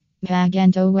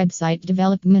Magento website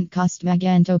development cost.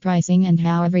 Magento pricing and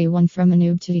how everyone from a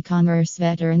noob to e-commerce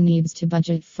veteran needs to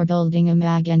budget for building a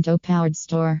Magento powered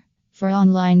store. For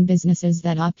online businesses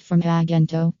that opt for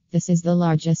Magento, this is the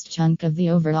largest chunk of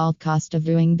the overall cost of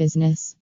doing business.